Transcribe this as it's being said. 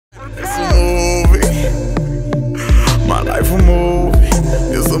It's a movie. My life a movie.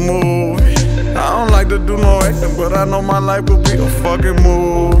 It's a movie. I don't like to do no acting, but I know my life will be a fucking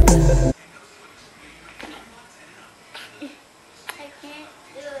movie. I can't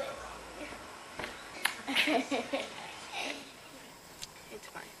do it. It's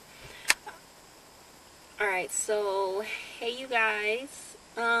fine. Alright, so hey you guys.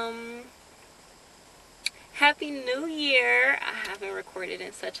 Happy New Year. I haven't recorded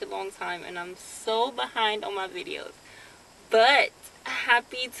in such a long time and I'm so behind on my videos. But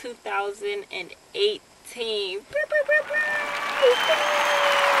happy 2018.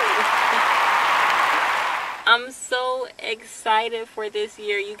 I'm so excited for this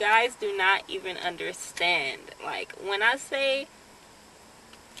year. You guys do not even understand. Like, when I say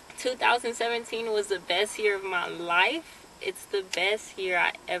 2017 was the best year of my life, it's the best year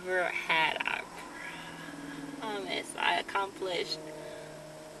I ever had. I promise. I accomplished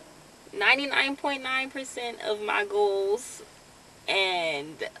 99.9% of my goals,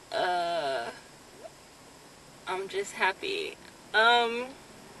 and I'm just happy. I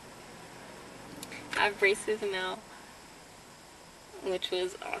have braces now, which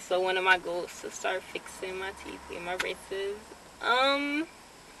was also one of my goals, to start fixing my teeth, get my braces. I'm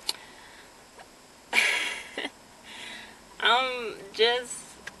just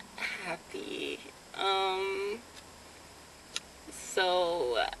happy.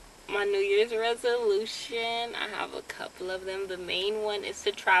 So my New Year's resolution, I have a couple of them. The main one is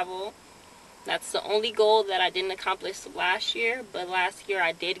to travel. That's the only goal that I didn't accomplish last year, but last year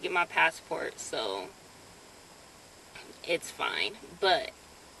I did get my passport, so it's fine. But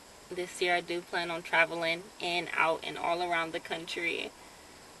this year I do plan on traveling in, out, and all around the country.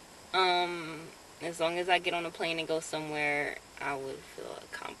 As long as I get on a plane and go somewhere, I would feel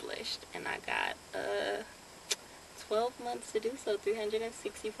accomplished. And I got 12 months to do so,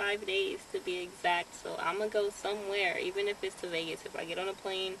 365 days to be exact. So I'm gonna go somewhere, even if it's to Vegas. If I get on a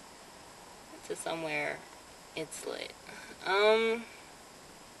plane to somewhere, it's lit.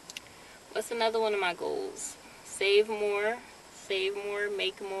 What's another one of my goals? Save more,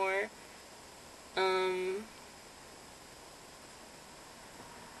 make more.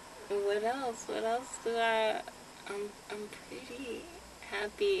 What else? What else do I'm pretty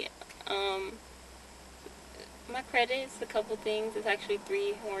happy. My credits, a couple things. It's actually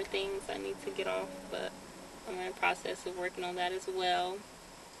 3 more things I need to get off, but I'm in the process of working on that as well.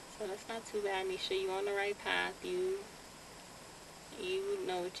 So that's not too bad, Nisha. You on the right path. You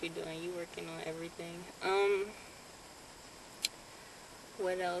know what you're doing. You working on everything.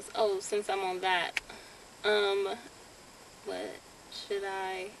 What else? Oh, since I'm on that, what should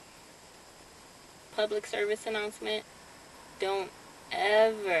I? Public service announcement. Don't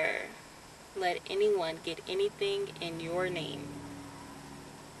ever let anyone get anything in your name.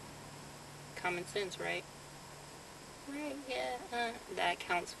 Common sense, right? Right, yeah. That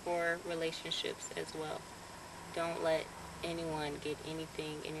counts for relationships as well. Don't let anyone get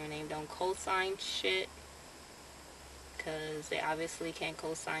anything in your name. Don't co-sign shit, because they obviously can't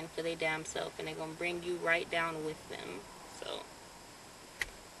co-sign for their damn self, and they're gonna bring you right down with them. So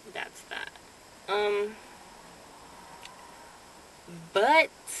that's that. But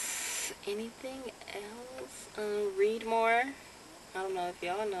anything else? Read more. I don't know if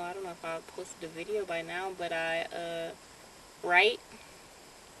y'all know. I don't know if I posted a video by now, but I write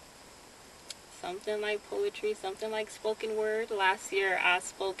something like poetry, something like spoken word. Last year I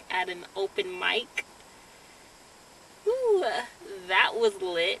spoke at an open mic. Ooh, that was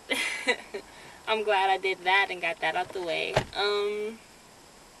lit. I'm glad I did that and got that out the way.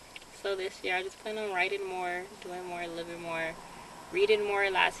 So this year I just plan on writing more, doing more, living more, reading more.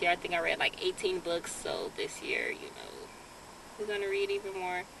 Last year I think I read like 18 books, so this year, you know, we're gonna read even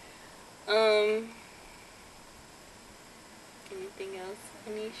more. Anything else,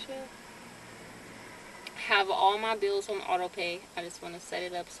 Anisha? Have all my bills on auto pay. I just want to set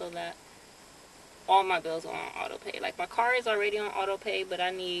it up so that all my bills are on auto pay. Like, my car is already on auto pay, but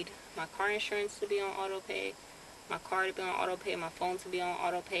I need my car insurance to be on auto pay, my car to be on auto pay, my phone to be on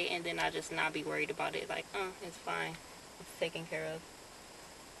auto pay, and then I just not be worried about it. Like, it's fine, it's taken care of.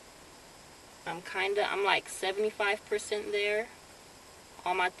 I'm like 75% there.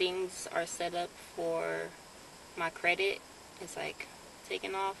 All my things are set up for my credit. It's like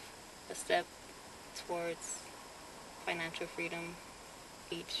taking off a step towards financial freedom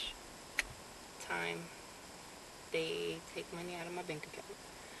each time they take money out of my bank account.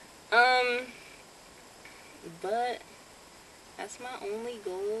 But that's my only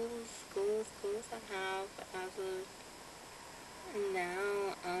goals I have as of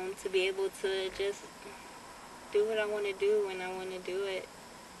now. To be able to just do what I want to do when I want to do it.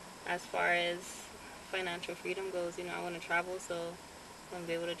 I as far as financial freedom goes, you know, I want to travel, so I want to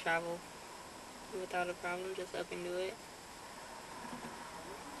be able to travel without a problem, just up and do it.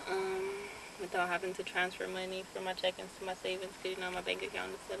 Without having to transfer money from my check-ins to my savings, because, you know, my bank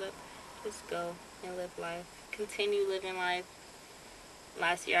account is set up. Just go and live life. Continue living life.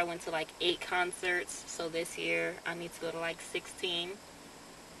 Last year I went to like 8 concerts, so this year I need to go to like 16.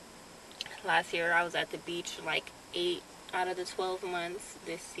 Last year I was at the beach like 8 out of the 12 months.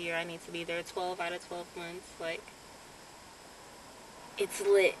 This year I need to be there 12 out of 12 months. Like, it's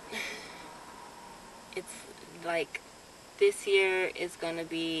lit. It's like, this year is gonna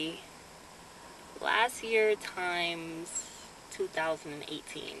be last year times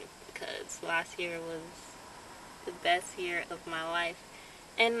 2018, because last year was the best year of my life.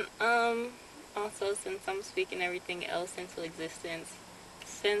 And also, since I'm speaking everything else into existence,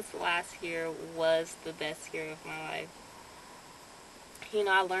 since last year was the best year of my life. You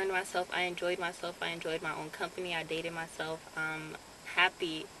know, I learned myself, I enjoyed myself, I enjoyed my own company, I dated myself. I'm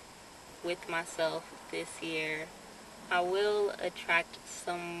happy with myself this year. I will attract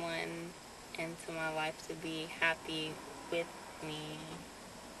someone into my life to be happy with me,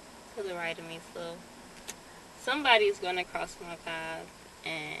 to the right of me. So somebody's gonna cross my path,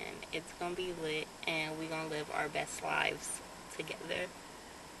 and it's gonna be lit, and we're gonna live our best lives together,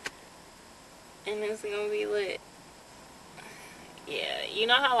 and it's gonna be lit. Yeah, you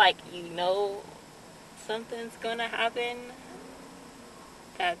know how, like, you know something's gonna happen?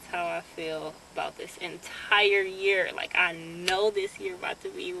 That's how I feel about this entire year. Like, I know this year about to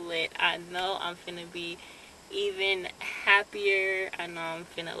be lit. I know I'm finna be even happier. I know I'm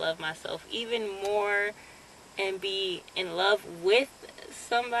finna love myself even more and be in love with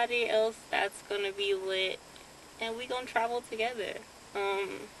somebody else that's gonna be lit. And we gonna travel together.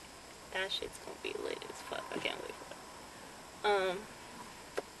 That shit's gonna be lit as fuck. I can't wait for it.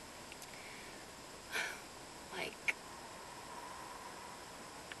 Like,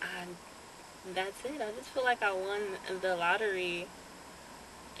 that's it. I just feel like I won the lottery,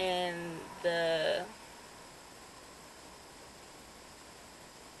 and the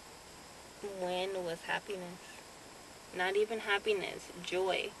win was happiness. Not even happiness,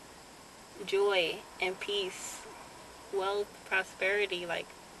 joy. Joy and peace, wealth, prosperity. Like,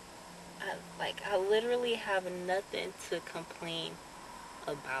 I literally have nothing to complain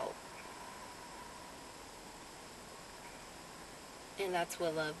about. And that's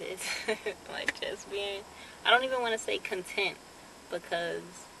what love is. Like, just being, I don't even want to say content, because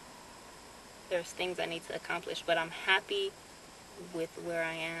there's things I need to accomplish, but I'm happy with where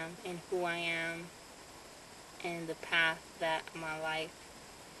I am and who I am and the path that my life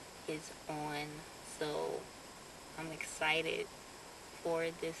is on. So I'm excited for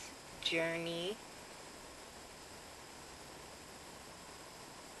this journey.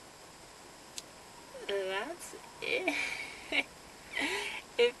 That's it.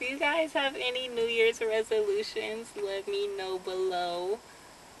 If you guys have any New Year's resolutions, let me know below.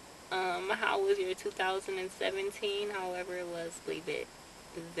 How was your 2017? However it was, leave it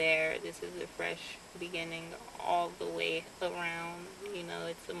there. This is a fresh beginning all the way around. You know,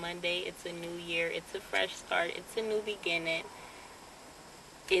 it's a Monday, it's a new year, it's a fresh start, it's a new beginning.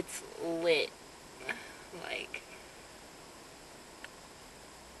 It's lit. Like,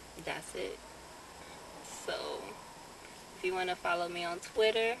 that's it. So, if you want to follow me on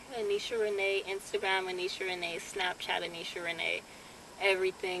Twitter, Anisha Renee, Instagram, Anisha Renee, Snapchat, Anisha Renee,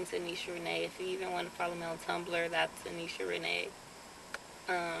 everything's Anisha Renee. If you even want to follow me on Tumblr, that's Anisha Renee.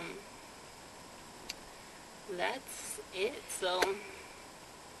 That's it. So,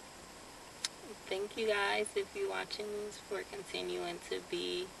 thank you guys, if you're watching this, for continuing to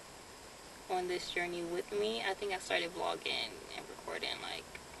be on this journey with me. I think I started vlogging and recording like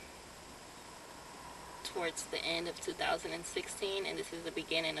towards the end of 2016, and this is the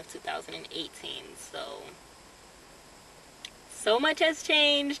beginning of 2018. So much has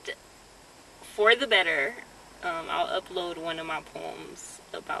changed for the better. I'll upload one of my poems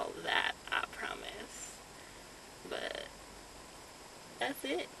about that, I promise. But that's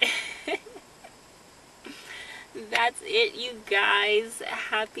it. That's it, you guys.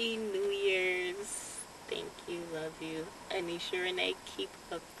 Happy New Year's. Thank you, love you. Anisha Renee, keep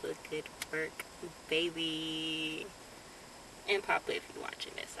up the good work, baby. And Papa, if you're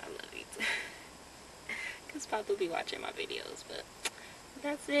watching this, I love you too. Because Papa be watching my videos. But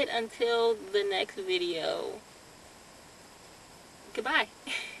that's it. Until the next video. Goodbye.